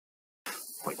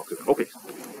OK，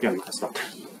 这样就开始了。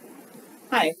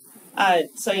 Hi.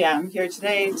 So yeah, I'm here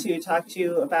today to talk to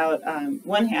you about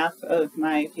one half of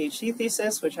my PhD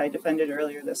thesis, which I defended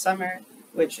earlier this summer,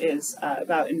 which is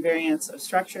about invariants of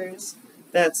structures.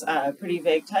 That's a pretty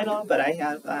vague title, but I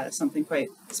have something quite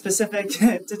specific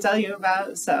to tell you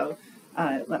about. So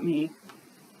let me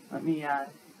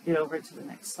get over to the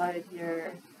next slide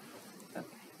here. Okay.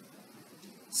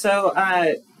 So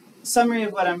summary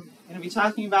of what I'm going to be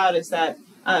talking about is that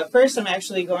first I'm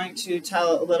actually going to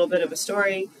tell a little bit of a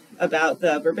story about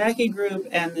the Bourbaki group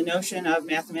and the notion of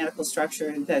mathematical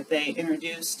structure that they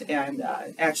introduced and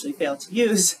actually failed to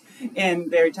use in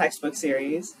their textbook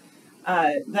series.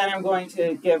 Then I'm going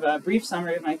to give a brief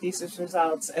summary of my thesis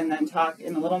results and then talk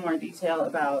in a little more detail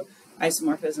about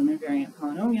isomorphism-invariant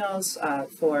polynomials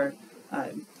for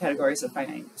categories of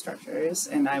finite structures,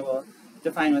 and I will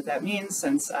define what that means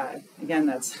since, again,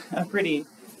 that's a pretty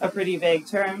vague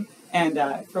term. And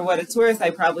for what it's worth,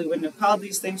 I probably wouldn't have called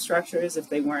these things structures if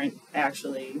they weren't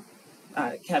actually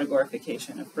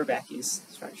categorification of Bourbaki's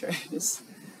structures.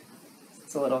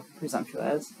 It's a little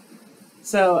presumptuous.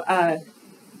 So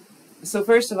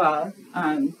first of all,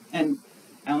 and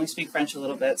I only speak French a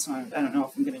little bit, so I don't know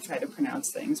if I'm going to try to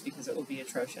pronounce things because it will be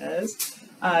atrocious.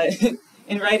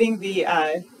 In writing the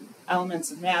Elements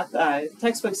of Math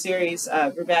textbook series,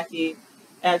 Bourbaki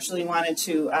actually wanted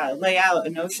to lay out a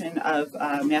notion of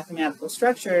mathematical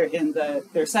structure in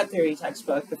their set theory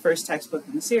textbook, the first textbook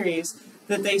in the series,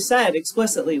 that they said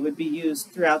explicitly would be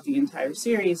used throughout the entire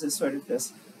series as sort of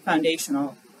this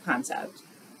foundational concept.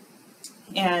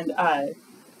 And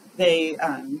it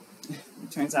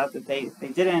turns out that they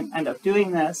didn't end up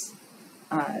doing this.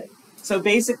 So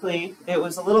basically, it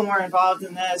was a little more involved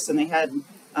in this, and they had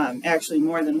actually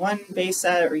more than one base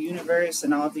set or universe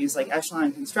and all of these like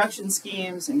echelon construction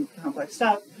schemes and complex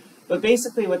stuff. But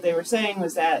basically what they were saying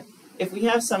was that if we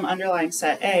have some underlying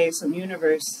set A, some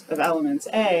universe of elements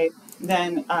A,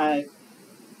 then a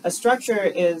structure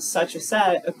is such a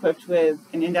set equipped with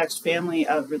an indexed family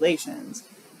of relations.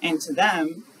 And to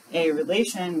them, a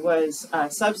relation was a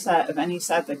subset of any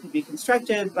set that could be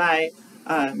constructed by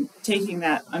taking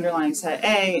that underlying set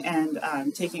A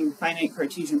and taking finite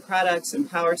Cartesian products and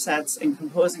power sets and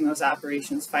composing those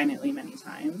operations finitely many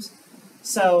times.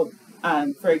 So,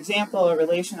 for example, a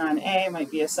relation on A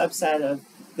might be a subset of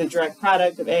the direct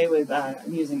product of A with,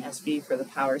 I'm using SB for the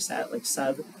power set, like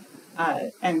sub.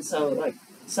 And so, like,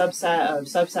 subset of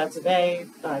subsets of A,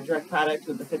 direct product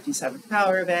with the 57th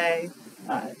power of A,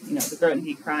 the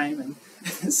Grothendieck prime,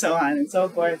 and so on and so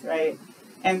forth, right?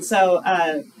 And so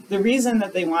the reason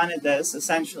that they wanted this,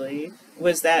 essentially,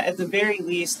 was that at the very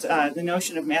least, the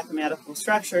notion of mathematical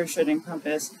structure should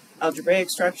encompass algebraic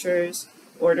structures,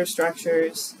 order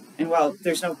structures, and while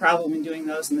there's no problem in doing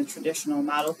those in the traditional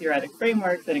model theoretic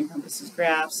framework that encompasses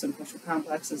graphs and partial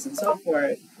complexes and so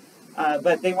forth,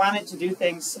 but they wanted to do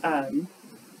things.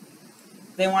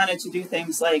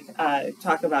 Like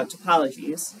talk about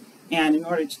topologies, and in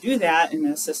order to do that in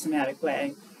a systematic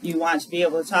way, you want to be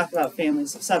able to talk about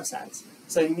families of subsets.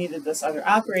 So you needed this other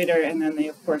operator, and then they,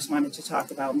 of course, wanted to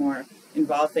talk about more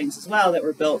involved things as well that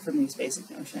were built from these basic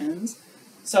notions.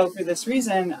 So for this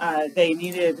reason, they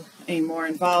needed a more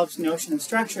involved notion of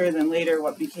structure than later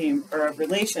what became, or of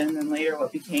relation, than later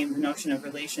what became the notion of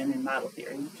relation in model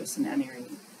theory, just an n-ary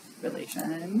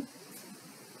relation.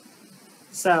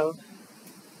 So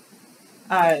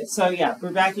yeah,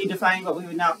 Bourbaki defined what we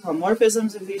would now call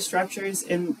morphisms of these structures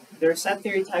in their set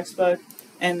theory textbook,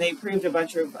 and they proved a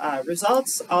bunch of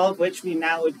results, all of which we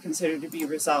now would consider to be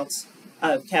results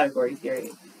of category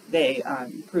theory. They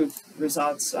proved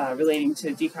results relating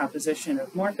to decomposition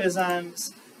of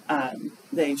morphisms.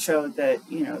 They showed that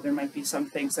there might be some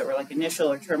things that were like initial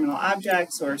or terminal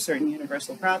objects or certain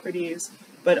universal properties,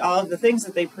 but all of the things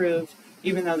that they proved,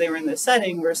 even though they were in this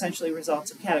setting, were essentially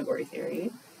results of category theory.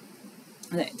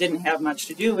 And it didn't have much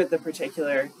to do with the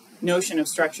particular notion of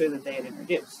structure that they had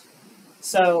introduced.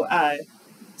 So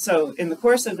in the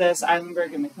course of this,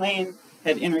 Eilenberg and MacLean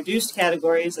had introduced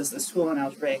categories as this tool in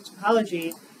algebraic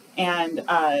topology, and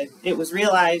it was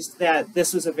realized that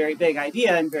this was a very big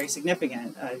idea and very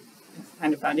significant,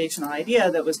 kind of foundational idea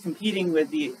that was competing with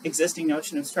the existing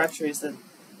notion of structures that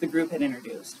the group had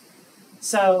introduced.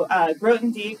 So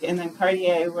Grothendieck and then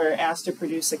Cartier were asked to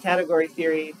produce a category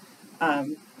theory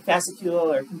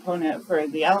fascicule or component for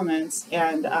the elements,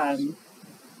 and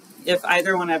if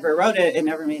either one ever wrote it, it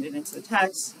never made it into the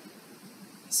text.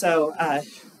 So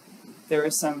there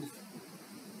was some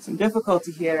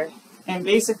difficulty here, and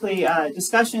basically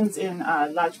discussions in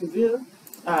La Tribu,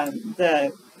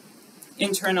 the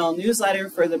internal newsletter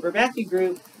for the Bourbaki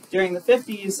group during the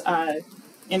 50s,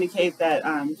 indicate that,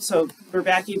 so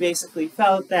Bourbaki basically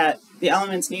felt that the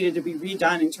elements needed to be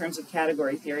redone in terms of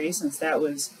category theory, since that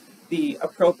was the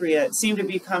appropriate, seemed to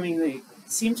be becoming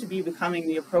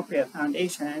the appropriate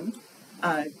foundation.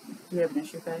 Do we have an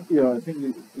issue, Faye? Yeah, I think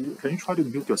can you try to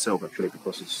mute yourself actually,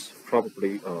 because it's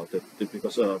probably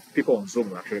because people on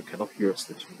Zoom actually cannot hear us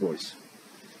this voice.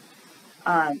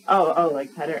 Like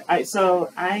better.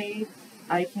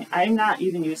 I'm not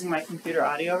even using my computer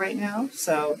audio right now.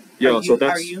 So yeah,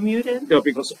 are you muted? Yeah,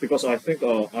 because I think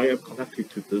I am connected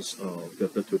to this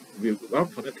I'm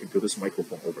connecting to this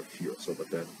microphone over here. So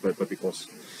but because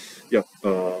yeah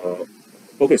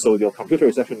okay, so your computer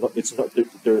is actually not,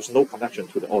 there is no connection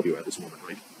to the audio at this moment,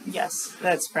 right? Yes,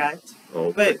 that's correct.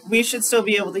 Okay. But we should still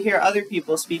be able to hear other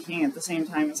people speaking at the same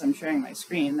time as I'm sharing my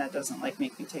screen. That doesn't like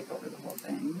make me take over the whole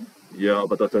thing. Yeah,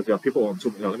 but there are people on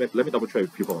Zoom. Yeah, let me double check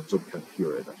if people on Zoom can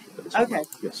hear it actually. At this okay. moment.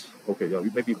 Yes. Okay. Yeah.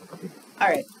 Maybe you can continue. All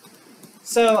right.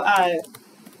 So I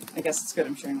guess it's good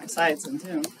I'm sharing my slides on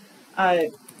Zoom.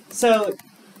 So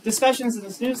discussions in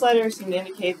this newsletter seem to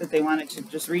indicate that they wanted to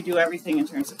just redo everything in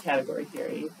terms of category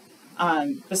theory.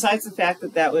 Besides the fact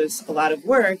that that was a lot of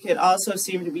work, it also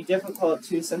seemed to be difficult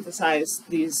to synthesize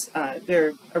these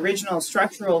their original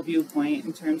structural viewpoint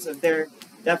in terms of their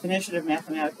definition of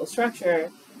mathematical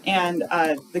structure and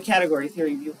the category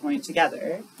theory viewpoint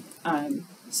together.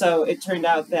 So it turned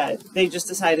out that they just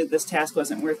decided this task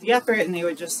wasn't worth the effort, and they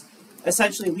would just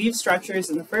essentially leave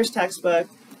structures in the first textbook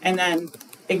and then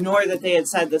ignore that they had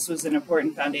said this was an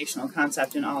important foundational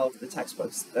concept in all of the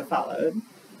textbooks that followed.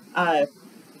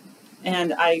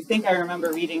 And I think I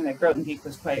remember reading that Grothendieck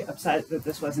was quite upset that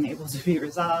this wasn't able to be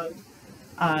resolved.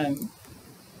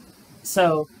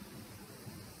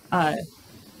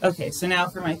 Okay, so now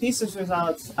for my thesis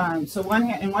results.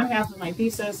 In one half of my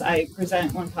thesis, I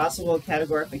present one possible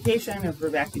categorification of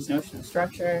Bourbaki's notion of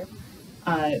structure.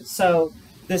 So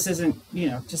this isn't,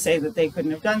 to say that they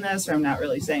couldn't have done this, or I'm not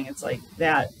really saying it's like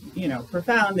that,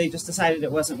 profound. They just decided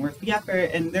it wasn't worth the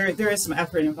effort, and there is some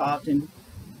effort involved in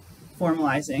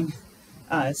formalizing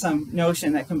some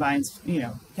notion that combines,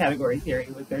 category theory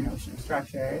with their notion of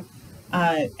structure.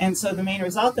 And so the main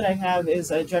result that I have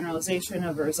is a generalization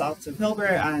of the results of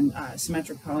Hilbert on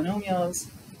symmetric polynomials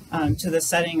to the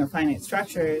setting of finite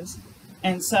structures.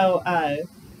 And so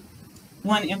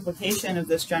one implication of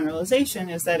this generalization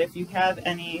is that if you have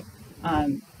any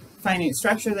finite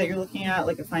structure that you're looking at,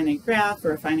 like a finite graph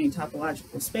or a finite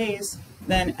topological space,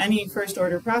 then any first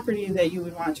order property that you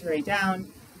would want to write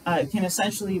down can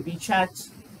essentially be checked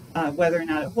whether or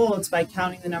not it holds by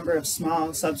counting the number of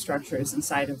small substructures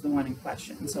inside of the one in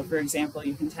question. So for example,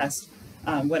 you can test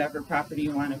whatever property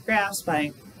you want of graphs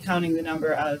by counting the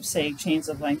number of, say, chains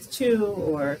of length 2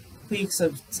 or cliques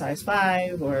of size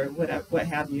 5 or what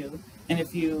have you. And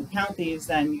if you count these,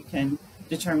 then you can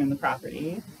determine the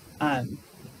property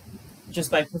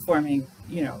just by performing,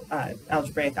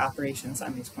 algebraic operations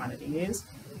on these quantities.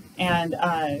 And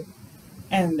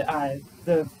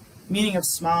the meaning of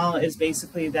small is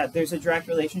basically that there's a direct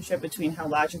relationship between how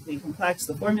logically complex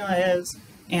the formula is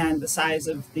and the size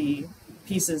of the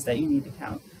pieces that you need to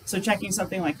count. So checking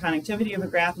something like connectivity of a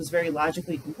graph is very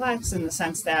logically complex in the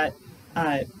sense that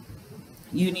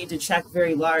you need to check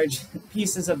very large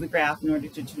pieces of the graph in order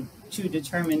to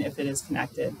determine if it is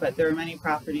connected. But there are many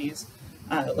properties,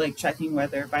 like checking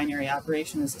whether binary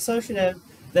operation is associative,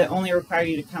 that only require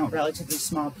you to count relatively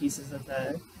small pieces of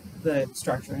the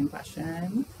structure in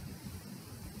question.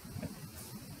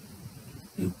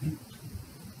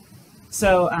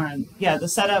 So the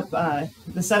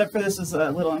setup for this is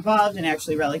a little involved and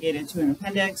actually relegated to an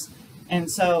appendix. And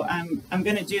so I'm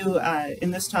going to do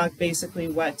in this talk basically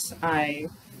what I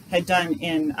had done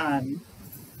in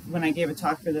when I gave a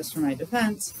talk for this for my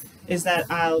defense, is that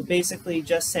I'll basically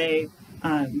just say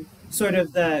sort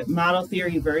of the model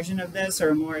theory version of this, or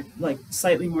a more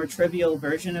slightly more trivial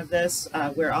version of this,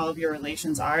 where all of your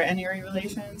relations are n-area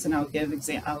relations, and I'll give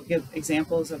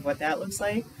examples of what that looks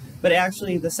like. But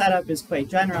actually, the setup is quite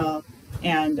general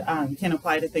and can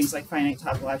apply to things like finite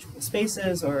topological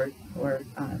spaces or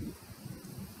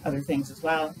other things as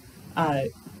well.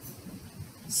 The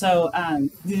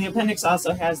appendix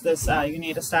also has this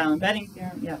Unita style embedding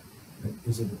theorem. Yeah.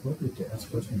 Is it appropriate to ask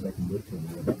questions? I can go to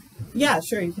the Yeah,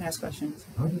 sure, you can ask questions.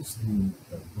 How does the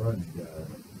broad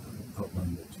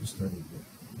outline that you started with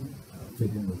fit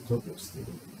in with Topos theory?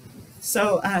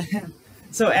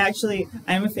 So actually,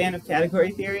 I'm a fan of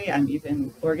category theory. I'm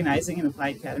even organizing an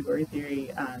applied category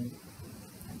theory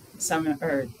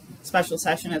special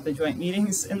session at the joint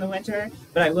meetings in the winter.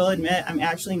 But I will admit, I'm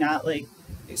actually not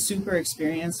super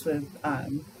experienced with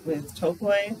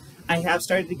topoi. I have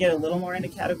started to get a little more into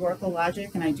categorical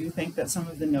logic, and I do think that some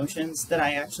of the notions that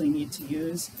I actually need to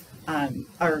use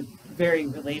are very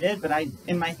related. But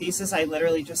in my thesis, I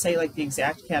literally just say like the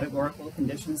exact categorical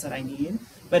conditions that I need.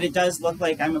 But it does look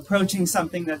like I'm approaching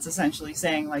something that's essentially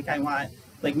saying like I want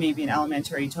like maybe an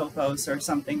elementary topos or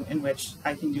something in which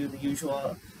I can do the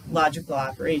usual logical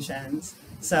operations.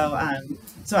 So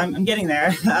I'm getting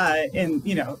there. I know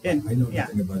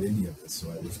nothing about any of this,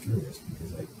 so I was curious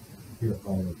because I hear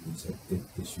all of these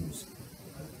issues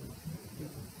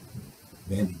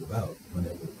bandied about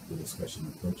whenever the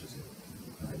discussion approaches it,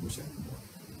 and I wish I knew more.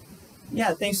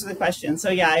 Yeah, thanks for the question. So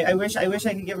yeah, I wish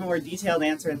I could give a more detailed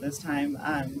answer at this time.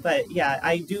 But yeah,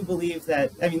 I do believe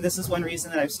that, I mean, this is one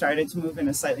reason that I've started to move in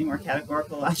a slightly more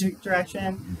categorical logic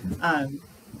direction.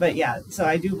 But yeah, so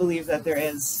I do believe that there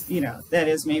is, that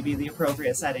is maybe the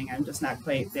appropriate setting. I'm just not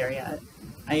quite there yet.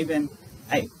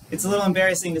 It's a little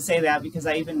embarrassing to say that because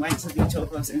I even went to the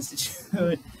Topos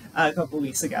Institute a couple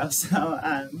weeks ago. So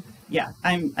yeah,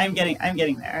 I'm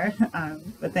getting there.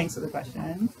 But thanks for the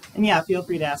question. And yeah, feel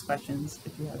free to ask questions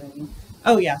if you have any.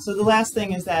 Oh yeah, so the last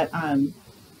thing is that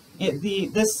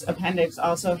this appendix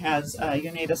also has a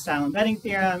Yoneda style embedding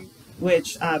theorem,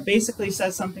 which basically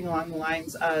says something along the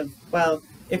lines of, well,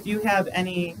 if you have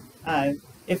any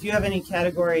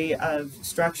category of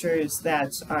structures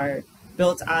that are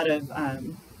built out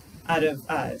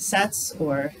of sets,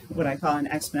 or what I call an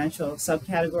exponential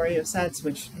subcategory of sets,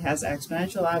 which has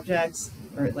exponential objects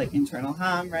or like internal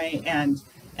Hom, right, and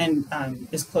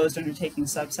is closed under taking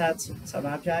subsets,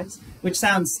 subobjects, which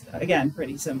sounds again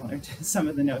pretty similar to some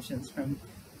of the notions from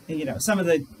some of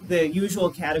the usual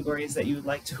categories that you would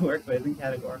like to work with in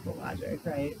categorical logic,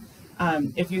 right?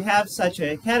 If you have such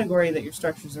a category that your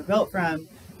structures are built from,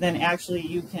 then actually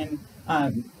you can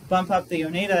bump up the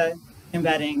Yoneda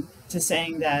embedding to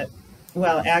saying that,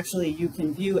 well, actually you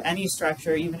can view any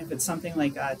structure, even if it's something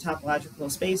like topological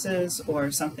spaces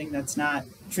or something that's not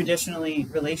traditionally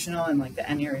relational in like the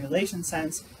n-area relation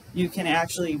sense, you can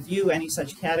actually view any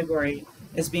such category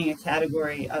as being a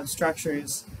category of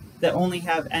structures that only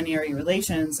have n-area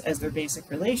relations as their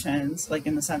basic relations, like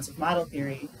in the sense of model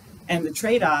theory. And the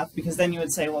trade-off, because then you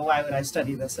would say, well, why would I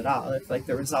study this at all if like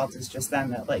the result is just then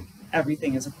that like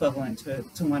everything is equivalent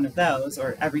to one of those,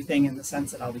 or everything in the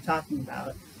sense that I'll be talking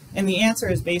about. And the answer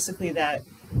is basically that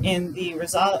in the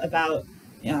result about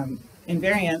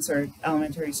invariants or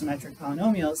elementary symmetric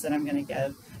polynomials that I'm going to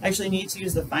give, I actually need to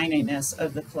use the finiteness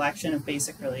of the collection of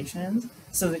basic relations.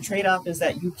 So the trade-off is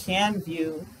that you can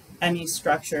view any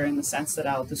structure in the sense that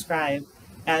I'll describe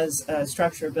as a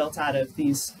structure built out of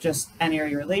these just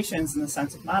n-area relations in the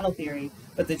sense of model theory,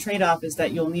 but the trade-off is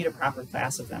that you'll need a proper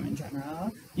class of them in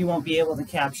general. You won't be able to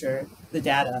capture the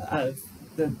data of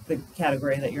the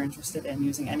category that you're interested in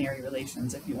using n-area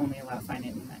relations if you only allow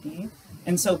finitely many.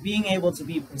 And so being able to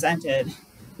be presented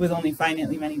with only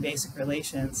finitely many basic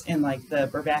relations in like the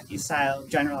Bourbaki style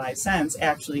generalized sense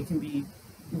actually can be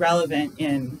relevant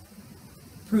in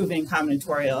proving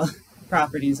combinatorial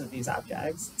properties of these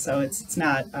objects. So it's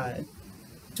not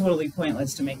totally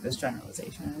pointless to make this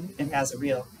generalization. It has a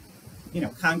real,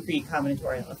 concrete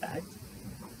combinatorial effect.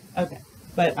 Okay,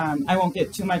 but I won't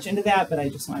get too much into that, but I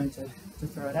just wanted to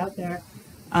throw it out there.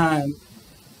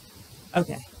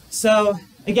 Okay, so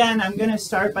again, I'm going to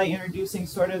start by introducing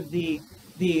sort of the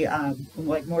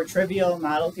like more trivial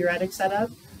model theoretic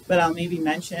setup, but I'll maybe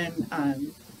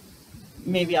mention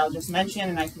maybe I'll just mention,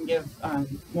 and I can give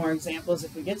more examples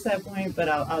if we get to that point, but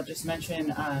I'll just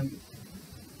mention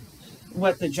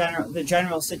what the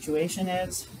general situation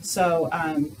is. So,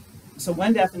 so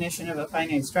one definition of a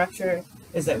finite structure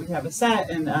is that we have a set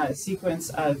and a sequence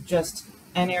of just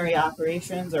n-area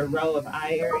operations or row of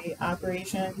i-area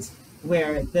operations,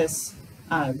 where this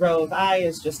row of I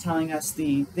is just telling us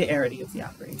the arity of the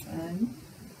operation.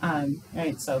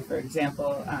 Right, so for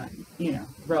example,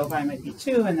 row of I might be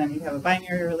 2, and then you have a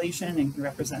binary relation and can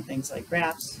represent things like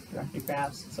graphs, directed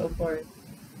graphs, and so forth.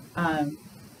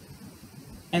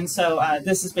 And so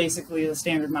this is basically the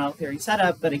standard model theory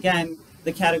setup, but again,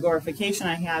 the categorification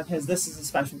I have has this as a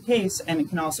special case, and it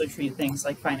can also treat things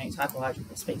like finite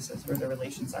topological spaces where the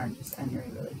relations aren't just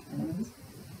n-area relations.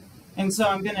 And so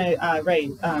I'm going to write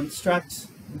struct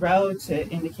row to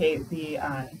indicate the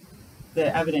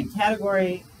evident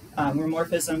category, where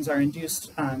morphisms are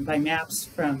induced by maps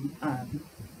of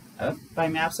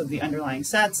the underlying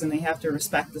sets, and they have to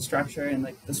respect the structure in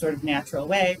like the sort of natural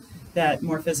way that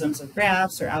morphisms of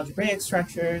graphs or algebraic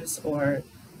structures or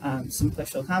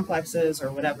simplicial complexes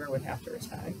or whatever would have to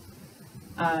respect.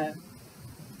 And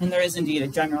there is indeed a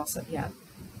general set. Yeah.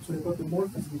 So about the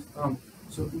morphisms,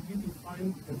 so if you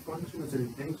define a function as a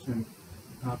relation,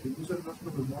 we use a notion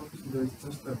of isomorphism that is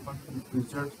just a function that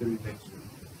preserves the relation.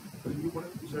 But if you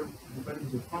want to preserve the value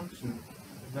of the function,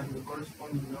 then the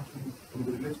corresponding notion of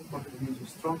the relation function is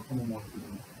a strong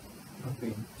homomorphism.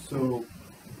 Okay, so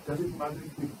does it matter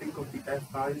if we think of the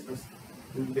FIs as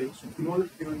relations? In order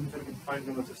to define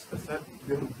them as a set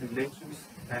of relations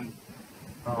and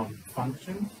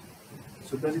functions.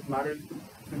 So does it matter if we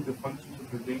think the functions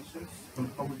of relations and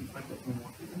how we define the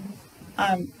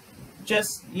homomorphisms?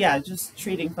 Just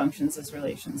treating functions as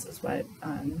relations is what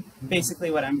basically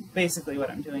what I'm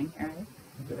doing here.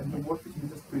 Okay, and homomorphism is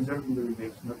just preserving the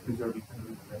relation, not preserving the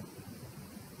relation.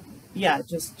 Yeah,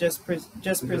 just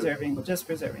preserving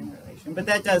the relation, but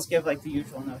that does give like the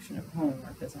usual notion of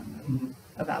homomorphism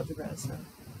of algebra. So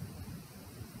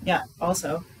yeah,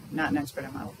 also not an expert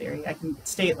on model theory. I can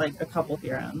state like a couple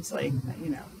theorems, like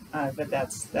but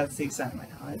that's the extent of my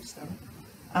knowledge. So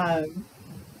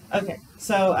okay,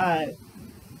 so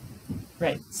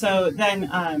right, so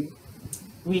then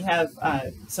we have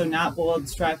so not bold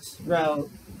struct row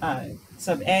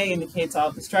sub A indicates all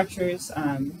of the structures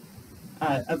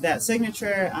of that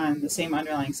signature on the same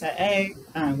underlying set A,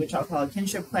 which I'll call a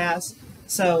kinship class.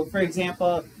 So for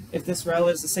example, if this row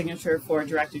is the signature for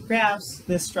directed graphs,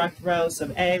 this struct row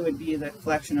sub A would be the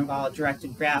collection of all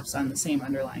directed graphs on the same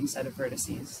underlying set of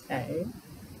vertices A.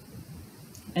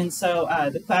 And so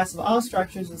the class of all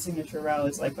structures in the signature row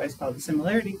is likewise called the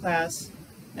similarity class,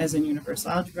 as in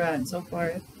universal algebra and so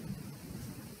forth.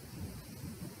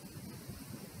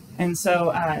 And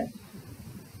so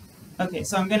okay,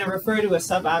 so I'm going to refer to a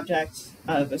subobject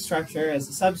of a structure as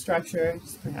a substructure,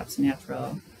 perhaps a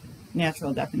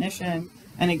natural definition.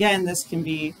 And again, this can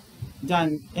be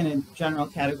done in a general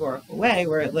categorical way,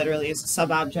 where it literally is a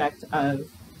subobject of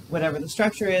whatever the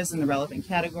structure is in the relevant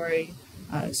category.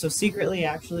 So secretly,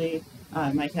 actually,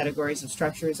 my categories of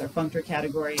structures are functor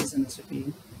categories, and this would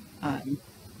be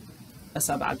a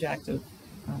subobject of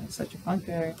such a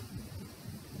functor.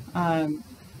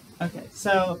 Okay,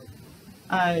 so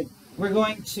we're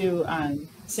going to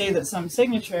say that some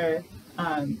signature,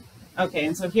 okay,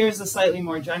 and so here's a slightly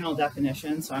more general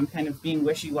definition, so I'm kind of being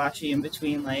wishy-washy in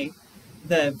between like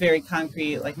the very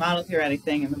concrete like model theoretic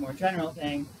thing and the more general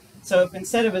thing. So if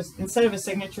instead of a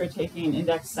signature taking an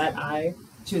index set I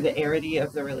to the arity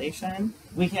of the relation,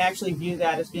 we can actually view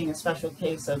that as being a special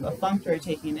case of a functor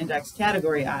taking an index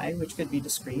category I, which could be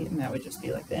discrete, and that would just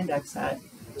be like the index set,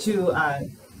 to a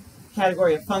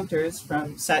category of functors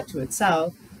from set to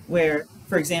itself, where,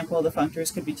 for example, the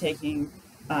functors could be taking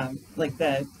like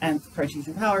the nth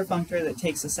Cartesian power functor that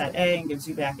takes a set A and gives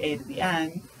you back A to the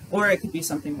n, or it could be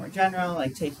something more general,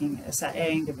 like taking a set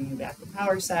A and giving you back a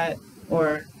power set,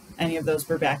 or any of those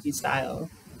Bourbaki style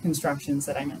constructions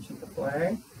that I mentioned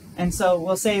before. And so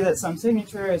we'll say that some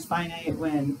signature is finite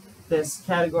when this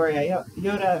category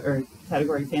iota, or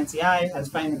category fancy I, has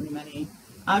finitely many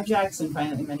objects and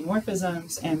finitely many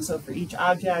morphisms. And so for each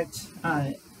object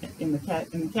in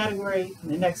the category, in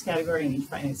the index category, in each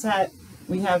finite set,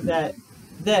 we have that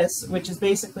this, which is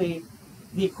basically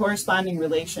the corresponding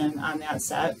relation on that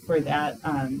set for that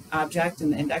object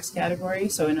in the index category.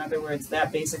 So in other words,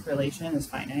 that basic relation is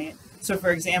finite. So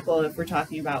for example, if we're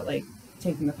talking about like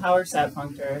taking the power set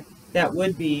functor, that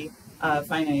would be a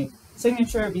finite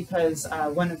signature, because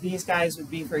one of these guys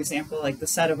would be, for example, like the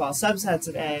set of all subsets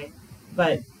of A,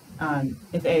 but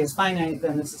if A is finite,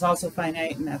 then this is also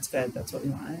finite, and that's good, that's what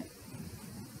we want.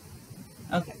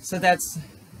 Okay, so that's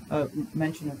a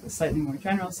mention of the slightly more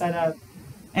general setup.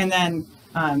 And then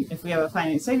if we have a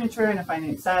finite signature and a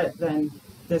finite set, then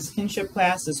this kinship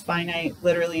class is finite,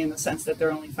 literally in the sense that there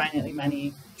are only finitely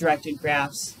many directed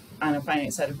graphs on a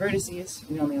finite set of vertices.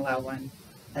 We only allow one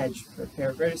edge per pair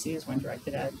of vertices, one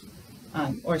directed edge.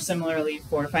 Or similarly,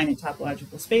 for finite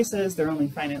topological spaces, there are only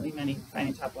finitely many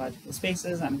finite topological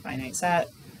spaces on a finite set.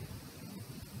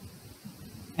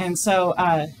 And so,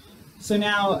 so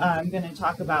now I'm going to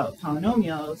talk about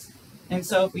polynomials. And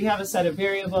so if we have a set of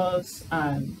variables,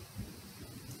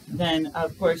 then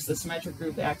of course the symmetric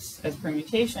group acts as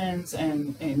permutations,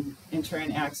 and in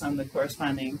turn acts on the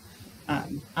corresponding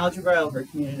algebra over a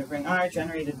commutative ring R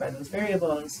generated by those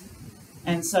variables.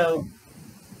 And so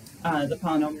the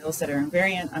polynomials that are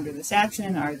invariant under this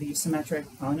action are the symmetric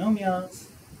polynomials.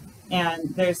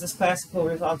 And there's this classical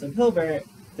result of Hilbert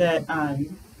that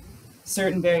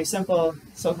certain very simple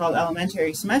so-called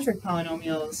elementary symmetric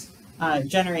polynomials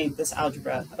generate this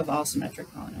algebra of all symmetric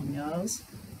polynomials.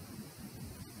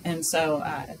 And so,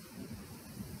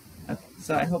 okay,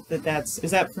 so I hope that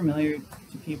is that familiar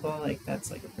to people? Like that's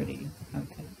like a pretty,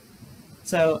 okay.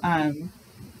 So, all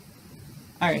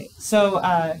right, so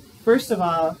first of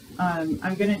all,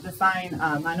 I'm going to define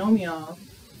a monomial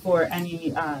for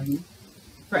any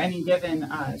for any given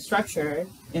structure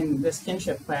in this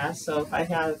kinship class. So if I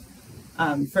have,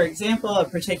 for example, a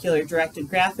particular directed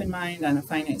graph in mind on a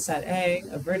finite set A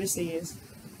of vertices,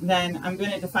 then I'm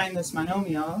going to define this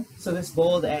monomial. So this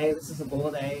bold A, this is a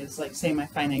bold A, is like, say, my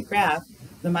finite graph.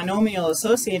 The monomial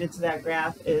associated to that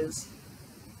graph is,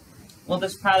 well,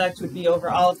 this product would be over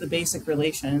all of the basic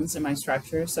relations in my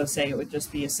structure. So say it would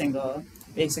just be a single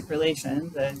basic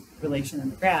relation, the relation in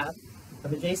the graph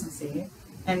of adjacency.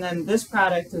 And then this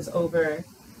product is over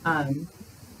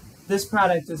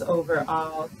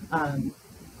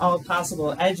all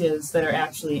possible edges that are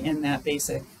actually in that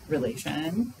basic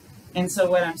relation. And so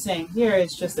what I'm saying here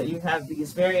is just that you have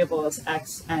these variables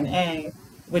x and a,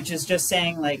 which is just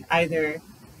saying like either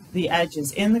the edge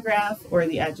is in the graph or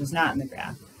the edge is not in the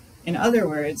graph. In other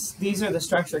words, these are the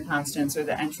structure constants or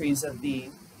the entries of the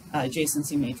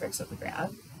adjacency matrix of the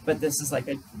graph. But this is like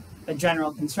a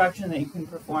general construction that you can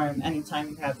perform anytime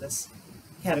you have this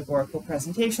categorical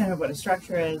presentation of what a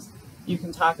structure is. You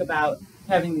can talk about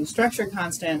having these structure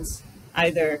constants,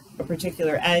 either a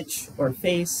particular edge or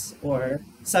face or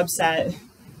subset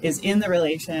is in the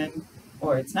relation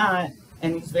or it's not,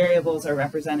 and these variables are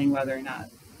representing whether or not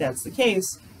that's the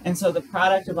case. And so the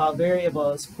product of all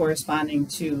variables corresponding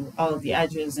to all of the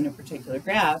edges in a particular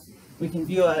graph, we can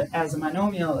view it as a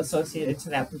monomial associated to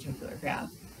that particular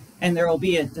graph. And there will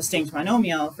be a distinct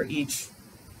monomial for each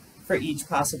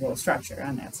possible structure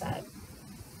on that set.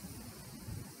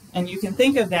 And you can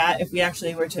think of that, if we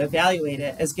actually were to evaluate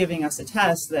it, as giving us a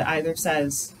test that either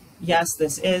says, yes,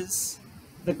 this is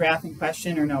the graph in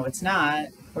question, or no, it's not,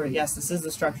 or yes, this is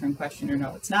the structure in question, or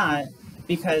no, it's not,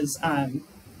 because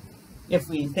if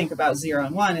we think about 0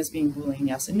 and 1 as being Boolean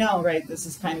yes and no, right, this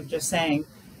is kind of just saying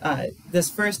this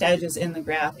first edge is in the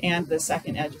graph and the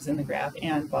second edge is in the graph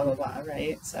and blah, blah, blah,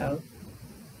 right? So,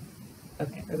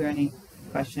 okay, are there any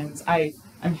questions?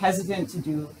 I'm hesitant to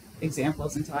do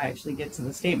examples until I actually get to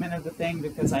the statement of the thing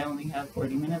because I only have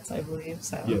 40 minutes, I believe,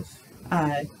 so. Yes.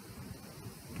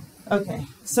 Okay,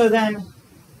 so then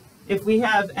if we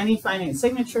have any finite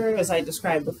signature, as I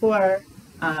described before,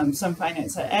 some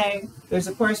finite set A, there's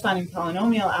a corresponding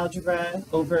polynomial algebra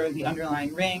over the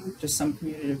underlying ring, just some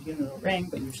commutative unital ring,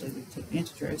 but usually we take the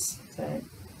integers, say.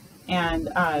 And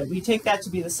we take that to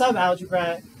be the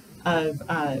subalgebra of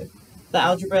the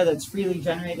algebra that's freely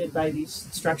generated by these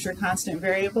structure constant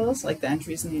variables, like the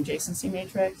entries in the adjacency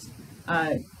matrix,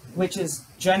 which is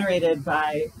generated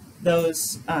by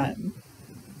those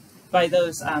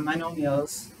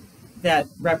monomials that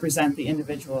represent the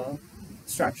individual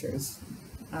structures.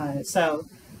 So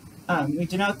we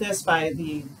denote this by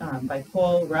the by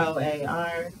pol rho a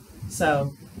r.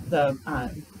 So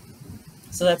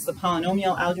so that's the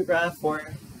polynomial algebra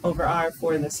for over R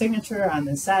for the signature on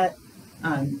the set,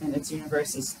 and its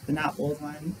universe is the not bold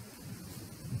one.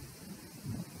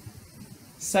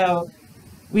 So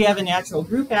we have a natural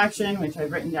group action, which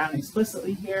I've written down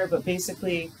explicitly here, but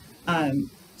basically,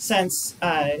 since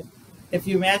if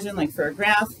you imagine, like for a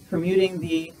graph, permuting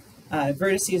the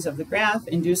vertices of the graph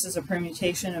induces a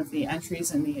permutation of the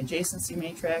entries in the adjacency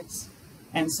matrix.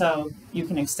 And so you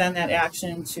can extend that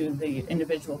action to the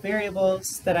individual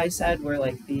variables that I said were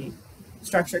like the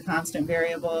structure constant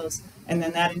variables. And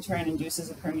then that in turn induces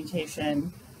a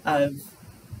permutation of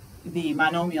the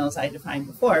monomials I defined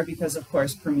before, because of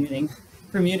course permuting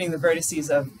the vertices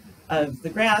of the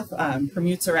graph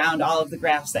permutes around all of the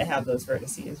graphs that have those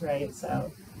vertices, right?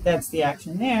 So that's the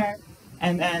action there.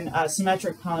 And then a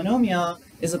symmetric polynomial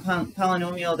is a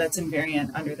polynomial that's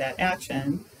invariant under that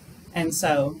action. And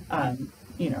so,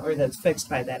 or that's fixed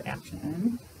by that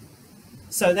action.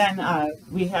 So then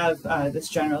we have this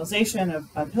generalization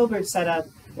of Hilbert's setup,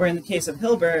 where in the case of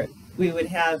Hilbert, we would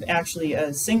have actually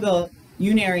a single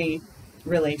unary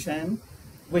relation,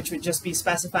 which would just be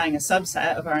specifying a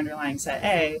subset of our underlying set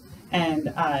A, and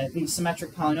the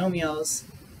symmetric polynomials,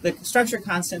 the structure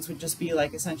constants would just be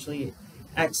like essentially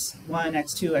x1,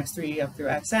 x2, x3, up through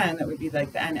xn. That would be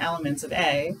like the n elements of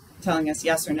A, telling us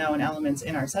yes or no in elements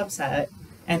in our subset.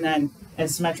 And then a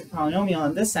symmetric polynomial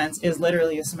in this sense is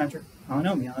literally a symmetric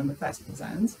polynomial in the classical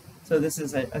sense. So this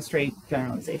is a straight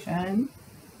generalization.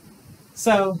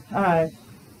 So,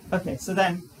 okay, so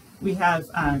then we have,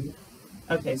 a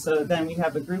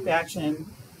group action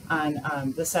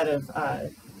on the set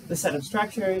of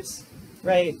structures,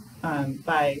 right?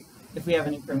 If we have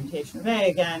any permutation of A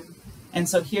again. And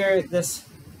so here, this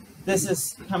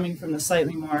is coming from the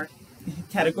slightly more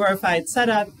categorified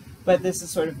setup, but this is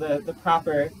sort of the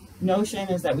proper notion,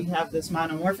 is that we have this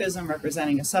monomorphism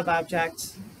representing a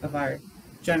subobject of our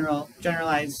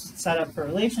generalized setup for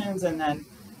relations, and then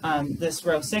this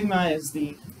rho sigma is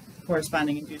the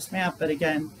corresponding induced map. But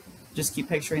again, just keep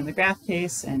picturing the graph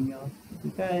case and you'll be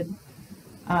good.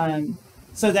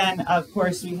 So then, of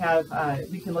course, we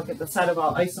can look at the set of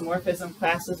all isomorphism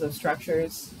classes of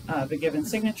structures of a given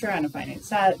signature on a finite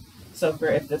set. So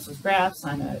if this was graphs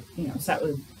on a set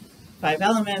with 5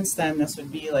 elements, then this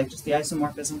would be like just the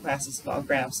isomorphism classes of all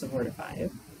graphs of order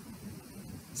 5.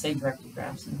 Say directed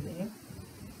graphs in V.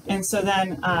 And so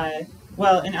then,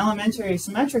 well, an elementary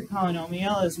symmetric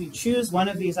polynomial is we choose one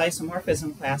of these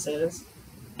isomorphism classes,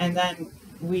 and then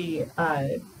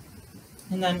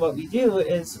what we do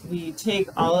is we take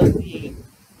all of the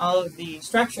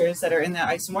structures that are in that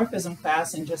isomorphism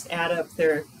class and just add up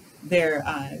their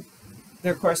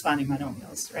corresponding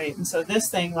monomials, right? And so this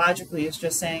thing logically is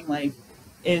just saying, like,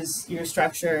 is your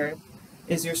structure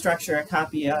a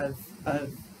copy of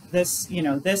this,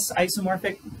 this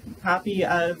isomorphic copy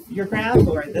of your graph,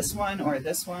 or this one, or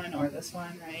this one, or this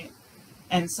one, right?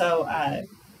 And so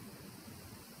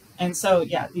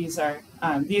yeah, these are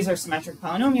symmetric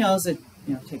polynomials. It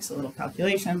takes a little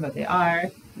calculation, but they are,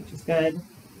 which is good.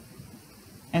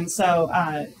 And so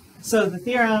the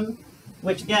theorem,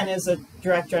 which again is a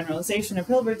direct generalization of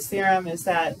Hilbert's theorem, is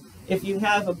that if you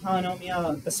have a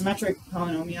polynomial, a symmetric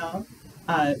polynomial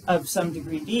of some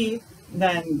degree d,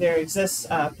 then there exists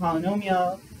a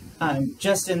polynomial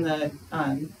just in the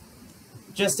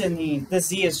this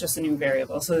z is just a new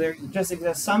variable. So there just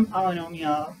exists some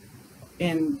polynomial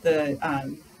in the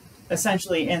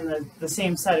essentially in the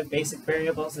same set of basic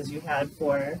variables as you had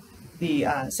for the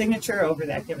signature over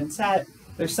that given set.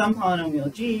 There's some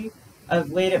polynomial g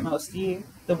of weight at most d.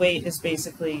 The weight is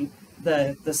basically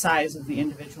the size of the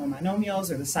individual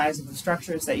monomials, or the size of the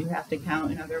structures that you have to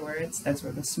count, in other words. That's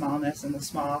where the smallness and the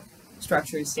small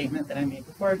structures statement that I made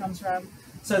before comes from.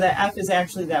 So that f is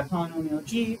actually that polynomial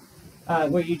g,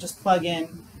 where you just plug in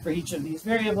for each of these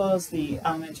variables the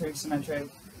elementary symmetric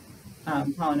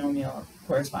polynomial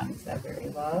corresponding to that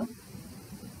variable.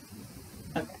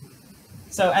 Okay.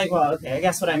 So I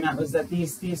guess what I meant was that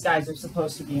these guys are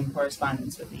supposed to be in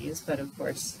correspondence with these, but of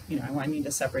course, I need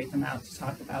to separate them out to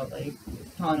talk about like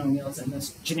polynomials in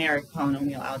this generic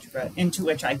polynomial algebra into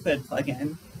which I could plug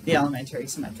in the elementary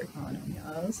symmetric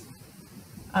polynomials.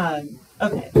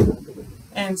 Okay.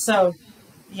 And so,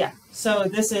 yeah. So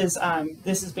this is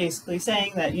basically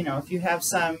saying that if you have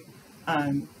some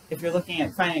if you're looking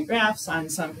at finite graphs on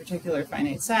some particular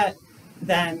finite set,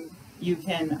 then you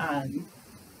can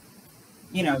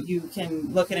you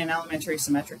can look at an elementary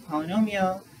symmetric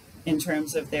polynomial in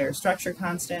terms of their structure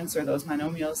constants, or those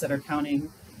monomials that are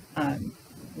counting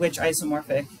which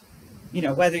isomorphic,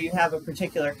 whether you have a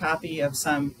particular copy of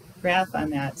some graph on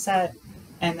that set.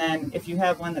 And then if you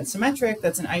have one that's symmetric,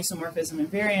 that's an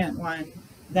isomorphism-invariant one,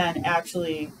 then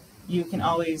actually you can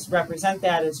always represent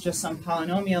that as just some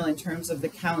polynomial in terms of the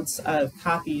counts of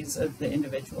copies of the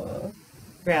individual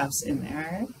graphs in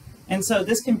there. And so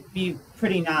this can be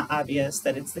pretty not obvious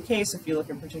that it's the case if you look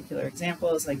at particular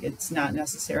examples. Like, it's not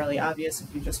necessarily obvious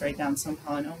if you just write down some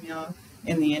polynomial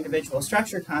in the individual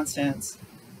structure constants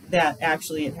that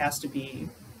actually it has to be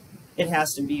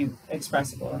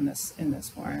expressible in this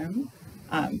form.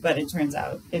 But it turns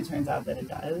out that it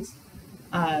does.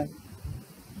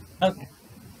 Okay.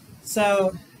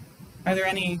 So, are there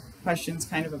any questions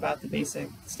kind of about the basic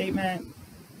statement?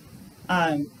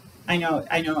 I know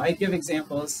I'd give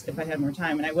examples if I had more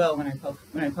time, and I will when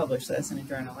I publish this in a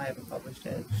journal. I haven't published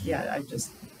it yet. I've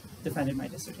just defended my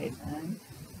dissertation.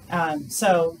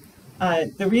 So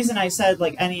the reason I said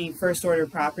like any first order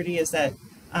property is that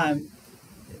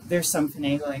there's some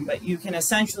finagling, but you can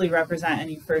essentially represent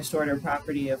any first order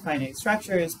property of finite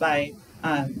structures by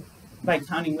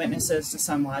counting witnesses to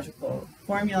some logical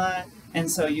formula. And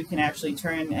so you can actually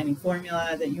turn any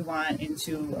formula that you want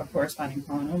into a corresponding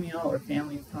polynomial or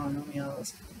family of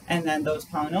polynomials. And then those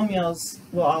polynomials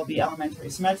will all be elementary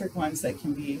symmetric ones that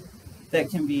can be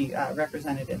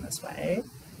represented in this way.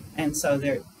 And so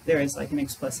there is like an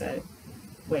explicit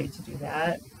way to do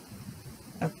that.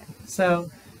 Okay,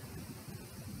 so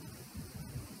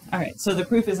all right, so the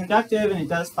proof is inductive, and it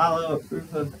does follow a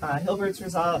proof of Hilbert's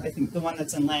result. I think the one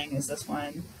that's in Lang is this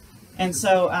one. And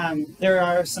so there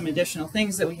are some additional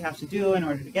things that we have to do in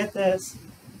order to get this.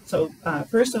 So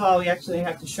first of all, we actually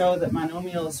have to show that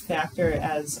monomials factor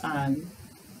as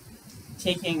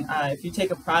if you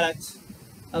take a product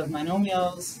of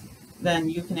monomials, then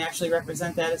you can actually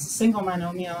represent that as a single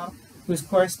monomial whose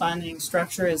corresponding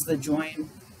structure is the join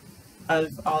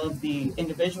of all of the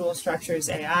individual structures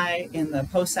AI in the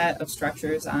poset of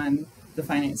structures on the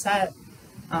finite set.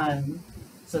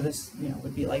 So this,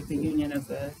 would be like the union of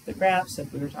the graphs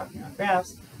if we were talking about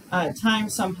graphs,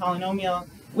 times some polynomial,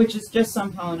 which is just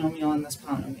some polynomial in this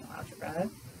polynomial algebra.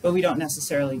 but we don't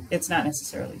necessarily, it's not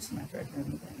necessarily symmetric or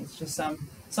anything. It's just some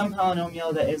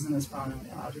polynomial that is in this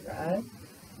polynomial algebra.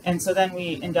 And so then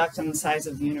we induct on the size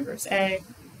of the universe A.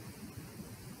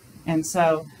 And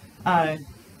so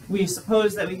we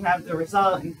suppose that we have the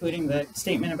result, including the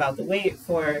statement about the weight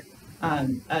for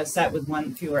a set with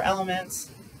one fewer elements.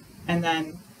 And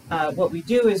then what we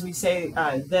do is we say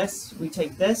we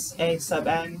take this, A sub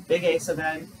n, big A sub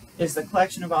n, is the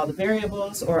collection of all the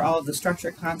variables or all of the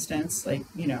structure constants, like,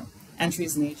 you know,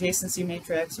 entries in the adjacency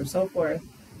matrix or so forth,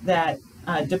 that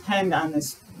depend on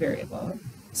this variable.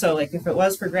 So like if it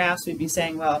was for graphs, we'd be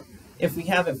saying, well, if we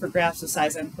have it for graphs of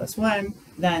size n plus 1,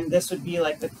 then this would be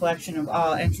like the collection of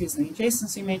all entries in the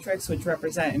adjacency matrix, which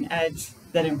represent an edge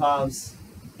that involves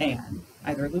an,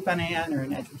 either a loop on an or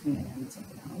an edge between an and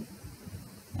something else.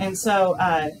 And so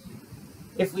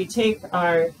if we take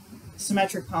our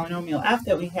symmetric polynomial f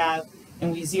that we have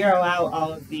and we zero out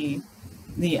all of the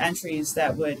entries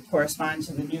that would correspond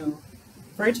to the new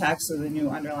vertex or the new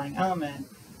underlying element,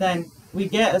 then we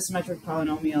get a symmetric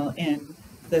polynomial in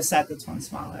the set that's one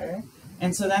smaller.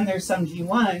 And so then there's some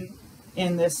G1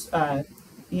 in this,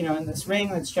 in this ring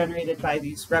that's generated by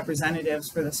these representatives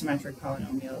for the symmetric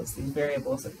polynomials, these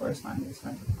variables that correspond to the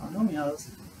symmetric polynomials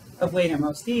of weight at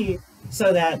most d,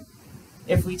 so that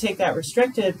if we take that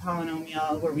restricted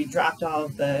polynomial where we dropped all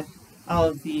of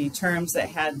the terms that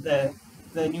had the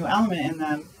new element in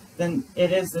them, then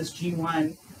it is this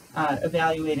G1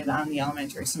 evaluated on the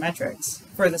elementary symmetrics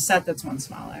for the set that's one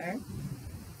smaller.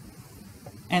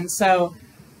 And so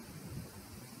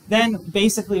then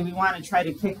basically we want to try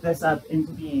to kick this up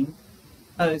into being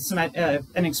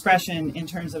an expression in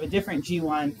terms of a different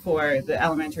G1 for the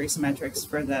elementary symmetrics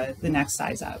for the next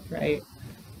size up, right?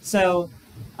 So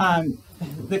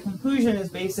the conclusion is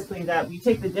basically that we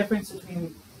take the difference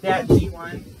between that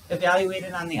G1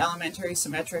 evaluated on the elementary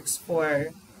symmetrics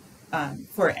for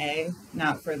A,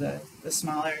 not for the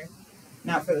smaller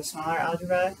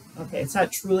algebra. Okay, it's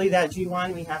not truly that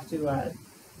G1.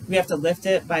 We have to lift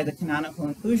it by the canonical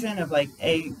inclusion of like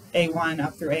A1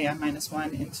 up through AM minus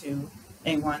 1 into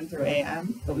A1 through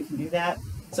AM, but we can do that.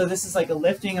 So this is like a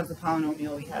lifting of the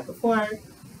polynomial we had before.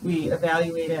 We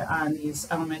evaluate it on these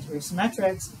elementary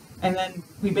symmetrics, and then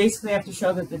we basically have to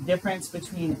show that the difference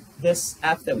between this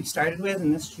f that we started with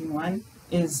and this G1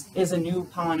 is a new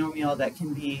polynomial that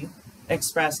can be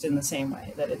expressed in the same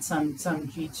way, that it's some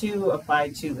G2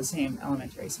 applied to the same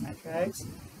elementary symmetrics.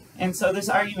 And so this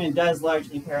argument does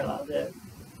largely parallel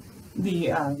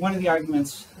the one of the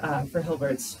arguments for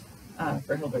Hilbert's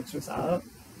result.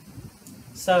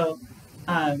 So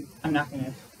I'm not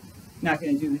going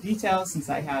to do the details since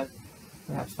I have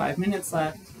perhaps 5 minutes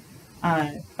left.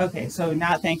 Okay, so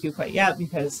not thank you quite yet,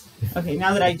 because okay,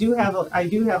 now that I do have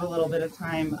a little bit of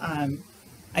time,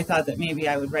 I thought that maybe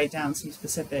I would write down some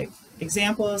specific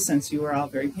examples, since you were all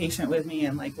very patient with me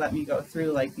and like let me go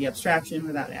through like the abstraction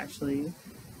without actually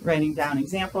writing down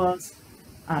examples.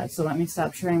 So let me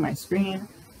stop sharing my screen.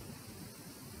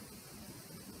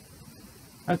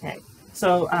 Okay,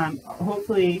 so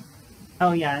hopefully,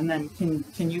 oh yeah, and then can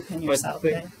you pin yourself?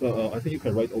 I think you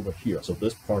can write over here. So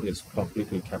this part is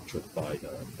completely captured by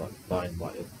your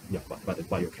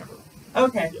camera.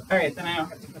 Okay, yeah. All right, then I don't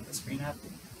have to put the screen up.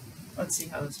 Let's see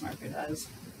how this marker does.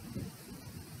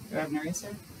 Do I have an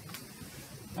eraser?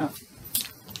 Oh,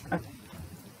 okay.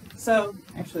 So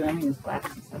actually, I'm going to use black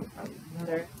since that would probably be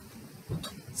better.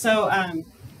 So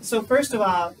first of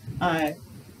all,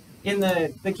 in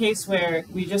the case where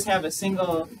we just have a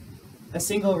single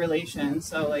relation,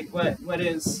 so like what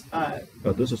is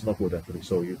this is not good actually.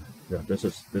 So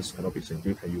this cannot be seen.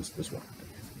 You can use this one.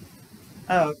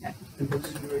 Oh, okay.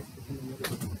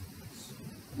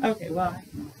 Okay, well.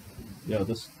 Yeah,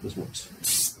 this works.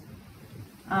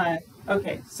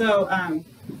 Okay, so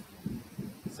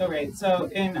right, so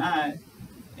in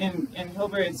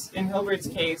Hilbert's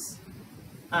case,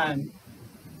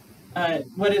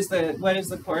 what is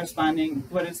the corresponding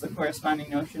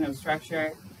notion of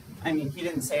structure? I mean, he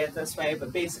didn't say it this way,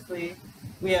 but basically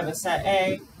we have a set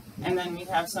A, and then we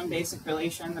have some basic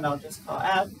relation that I'll just call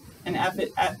F, and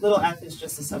little f is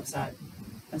just a subset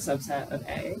of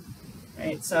A,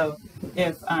 right? So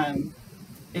if A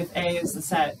is the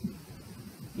set,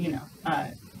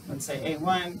 let's say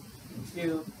A1,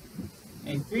 A2,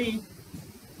 A3,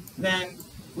 then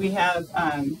we have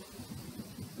an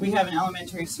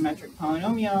elementary symmetric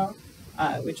polynomial,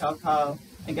 which I'll call,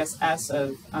 I guess, S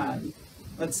of,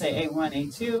 let's say A1,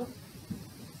 A2.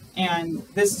 And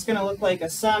this is going to look like a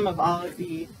sum of all of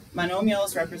the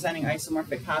monomials representing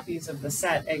isomorphic copies of the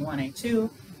set A1, A2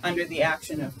 under the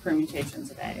action of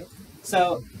permutations of A.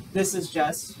 So this is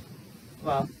just,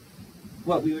 well,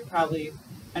 what we would probably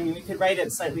I mean, we could write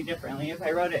it slightly differently. If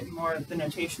I wrote it in more of the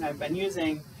notation I've been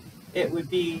using, it would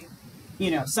be,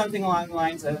 you know, something along the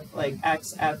lines of like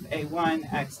xf(a1),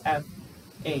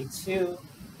 xf(a2),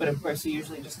 but of course we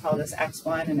usually just call this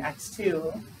x1 and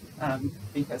x2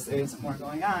 because there isn't more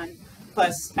going on,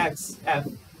 plus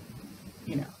xf,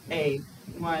 you know,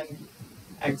 a1,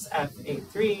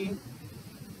 xf(a3),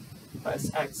 plus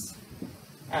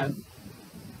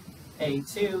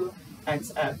xf(a2),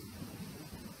 xf(a3).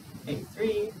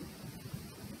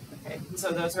 Okay,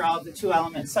 so those are all the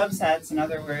two-element subsets, in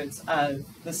other words, of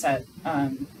the set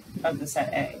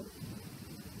A.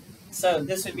 So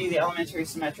this would be the elementary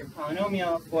symmetric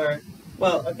polynomial for,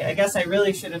 well, okay, I guess I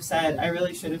really should have said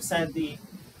the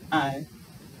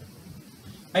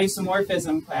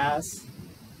isomorphism class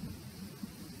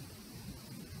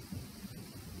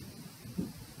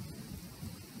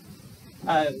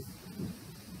of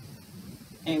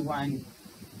A1,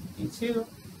 A2.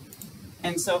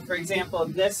 And so, for example,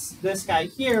 this guy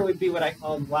here would be what I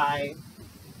called Y.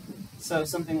 So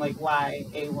something like Y,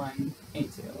 A1,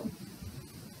 A2.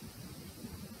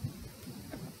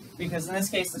 Because in this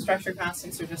case, the structure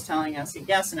constants are just telling us,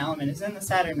 yes, an element is in the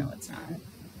set, or no, it's not.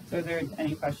 So are there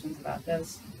any questions about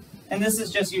this? And this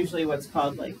is just usually what's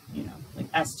called, like, you know,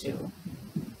 like S2,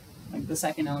 like the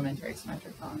second elementary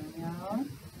symmetric polynomial.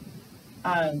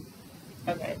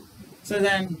 Okay, so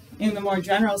then in the more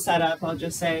general setup, I'll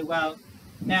just say, well,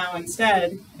 now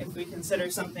instead, if we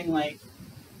consider something like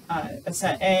a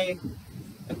set A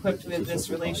equipped with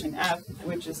this relation F,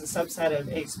 which is a subset of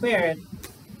A squared,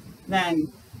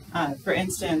 then, for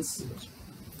instance...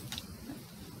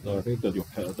 No, I think that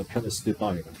the pen is still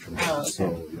dying, actually. Oh, okay.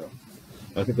 So, yeah.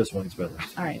 I think this one is better.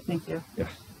 All right, thank you. Yeah.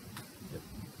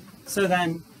 So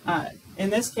then,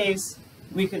 in this case,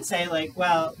 we could say, like,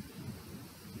 well,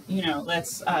 you know,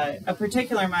 let's, a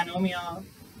particular monomial,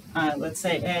 let's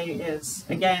say A is,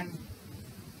 again,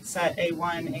 set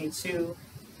A1, A2,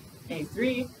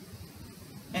 A3.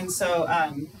 And so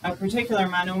a particular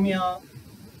monomial,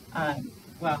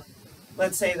 well,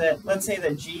 let's say that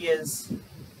G is,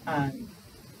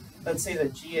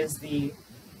 the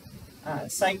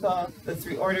cycle, the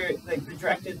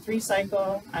directed 3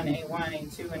 cycle on A1,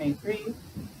 A2, and A3.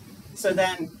 So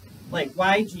then, like,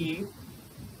 YG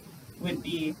would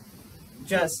be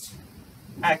just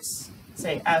X,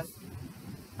 say F,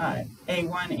 A1,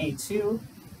 A2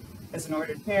 as an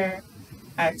ordered pair,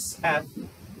 X, F,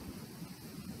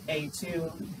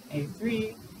 A2,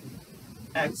 A3,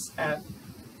 X, F,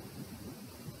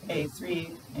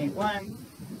 A3, A1,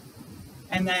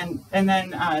 and then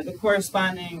the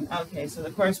corresponding, okay, so the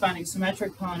corresponding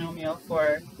symmetric polynomial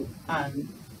for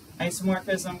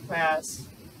isomorphism class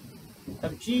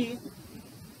of G.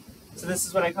 So this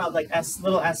is what I called like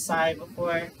little s psi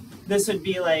before. This would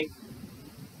be like,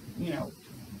 you know,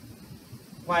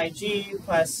 YG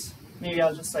plus, maybe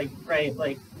I'll just like write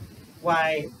like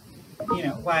Y, you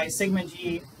know, Y sigma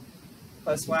G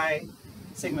plus Y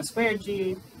sigma squared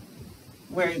G,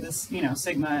 where this, you know,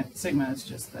 sigma is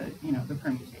just the, you know, the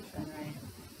permutation,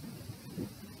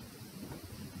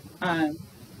 right?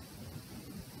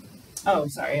 Oh,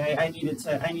 sorry, I need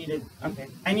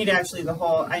actually the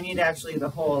whole,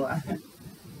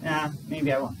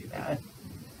 maybe I won't do that.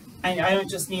 I don't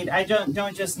just need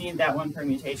that one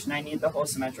permutation. I need the whole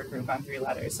symmetric group on 3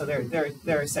 letters. So there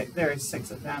are 6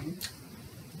 of them,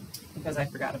 because I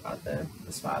forgot about the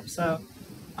swap. So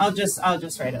I'll just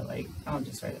write it like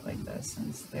this,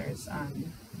 since there's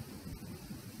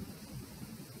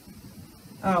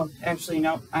oh, actually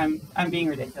no, I'm being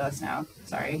ridiculous now.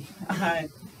 Sorry.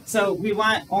 So we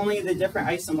want only the different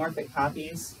isomorphic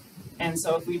copies, and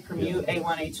so if we permute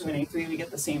A1, A2, and A3, we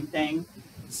get the same thing.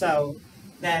 So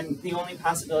then the only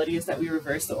possibility is that we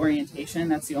reverse the orientation.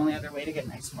 That's the only other way to get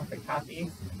an isomorphic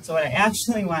copy. So what I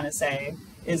actually want to say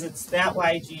is it's that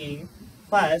YG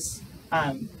plus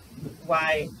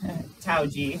Y tau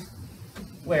G,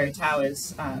 where tau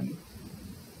is,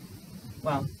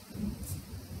 well,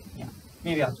 yeah,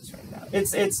 maybe I'll just write it out.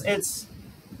 It's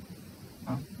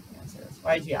oh, yes, it is.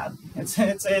 YG odd. It's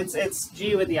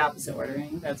G with the opposite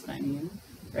ordering. That's what I mean,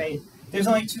 right? There's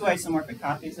only 2 isomorphic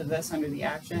copies of this under the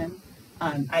action.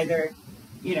 Either,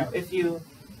 you know, if you,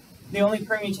 the only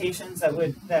permutations that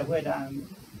would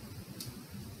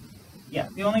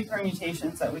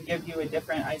give you a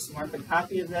different isomorphic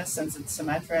copy of this, since it's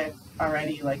symmetric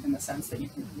already, like in the sense that you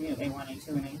can commute A1, A2,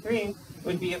 and A3,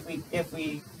 would be if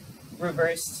we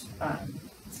reversed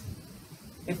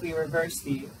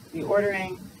the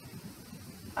ordering,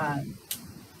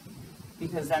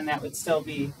 because then that would still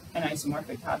be an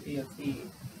isomorphic copy of the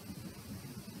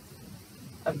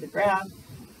graph.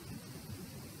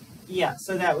 Yeah,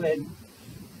 so that would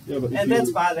Yeah, but And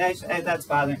that's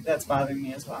bothering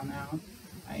me as well now.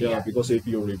 Yeah, because if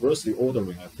you reverse the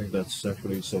ordering, I think that's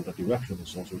actually so the direction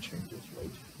is also changes, right?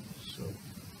 So.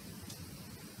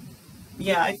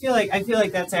 Yeah, I feel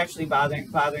like that's actually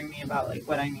bothering me about like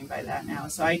what I mean by that now.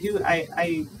 So let's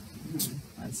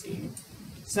see.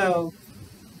 So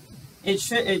it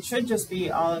should just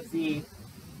be all of the.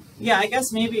 Yeah, I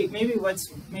guess maybe what's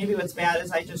bad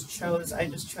is I just chose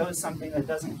something that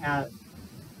doesn't have.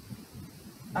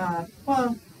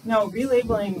 Well, no,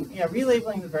 relabeling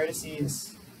the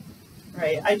vertices.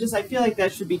 Right. I feel like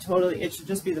that should be totally. It should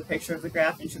just be the picture of the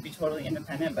graph and should be totally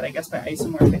independent. But I guess by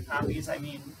isomorphic copies, I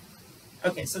mean.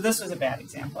 Okay, so this was a bad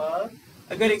example.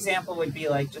 A good example would be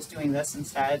like just doing this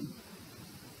instead,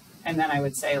 and then I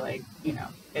would say like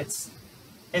it's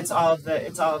all of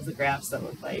the graphs that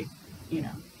look like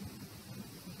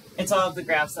it's all of the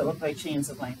graphs that look like chains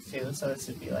of length 2. So this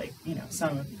would be like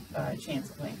sum of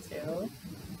chains of length 2.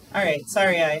 All right,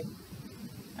 sorry I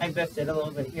biffed it a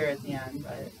little bit here at the end,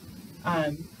 but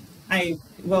I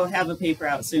will have a paper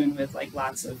out soon with like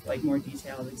lots of like more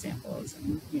detailed examples,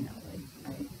 and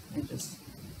I just,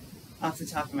 off the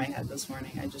top of my head this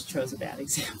morning, I just chose a bad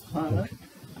example.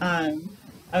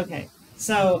 Okay,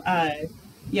 so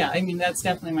yeah, I mean, that's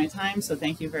definitely my time, so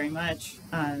thank you very much.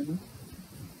 All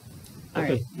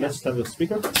right, let's have the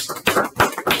speaker.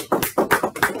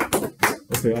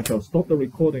 Okay, I shall stop the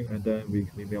recording, and then we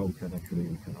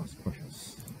can ask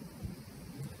questions.